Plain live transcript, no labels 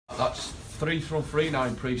That's 3 from 3 now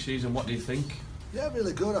in pre-season. What do you think? Yeah,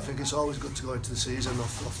 really good. I think it's always good to go into the season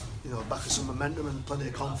off back of some momentum and plenty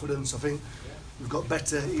of confidence. I think we've got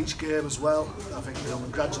better each game as well. I think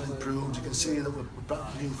we've gradually improved. You can see that we're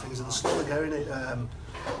practicing new things and they're slowly getting it.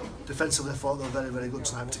 Defensively, I thought they were very, very good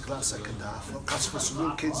tonight, particularly that second half. Castleford, some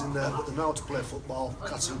good kids in there, but they know how to play football.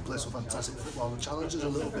 Castleford plays some fantastic football and challenges a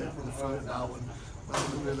little bit in the front now, and they're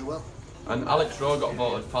doing really well. And Alex Rowe got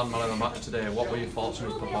voted fan man of the match today. What were your thoughts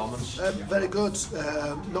on his performance? Very good.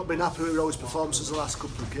 Not been happy with Rowe's performances the last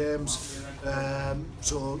couple of games.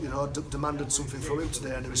 So demanded something from him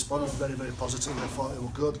today, and he responded very, very positively. I thought he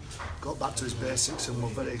was good. Got back to his basics and were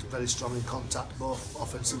very, very strong in contact, both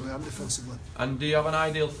offensively and defensively. And do you have an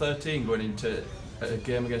ideal 13 going into a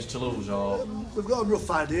game against Toulouse, or? We've got a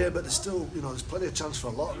rough idea, but there's still, there's plenty of chance for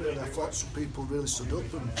a lot. Really, I thought some people really stood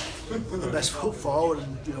up and put their best foot forward.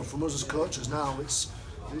 And from us as coaches now, it's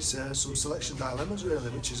some selection dilemmas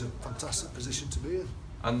really, which is a fantastic position to be in.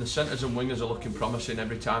 And the centres and wingers are looking promising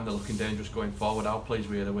every time. They're looking dangerous going forward. How pleased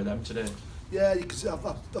were you with them today? Yeah, you can see,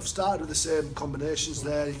 I've started with the same combinations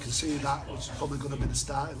there. You can see that, which is probably going to be the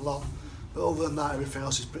starting lot. But other than that, everything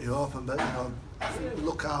else is pretty open. But I think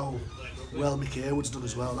look how well Mickey Hayward's done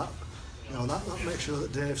as well. That makes sure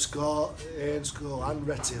that Dave Scott, Ainscough and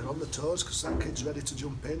Retty are on the toes, because that kid's ready to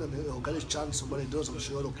jump in and he'll get his chance, and when he does, I'm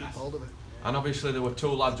sure he'll keep hold of it. And obviously there were 2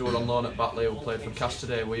 lads who were on loan at Batley who played for Cass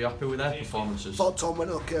today. Were you happy with their performances? I thought Tom went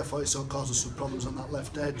okay. I thought he saw causing some problems on that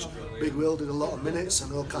left edge. Big Will did a lot of minutes. I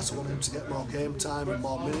know Cass wanted him to get more game time and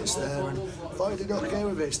more minutes there, and I thought he did okay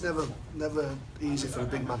with it. It's never easy for a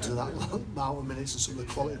big man to do that amount of minutes, and some of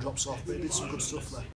the quality drops off, but he did some good stuff there.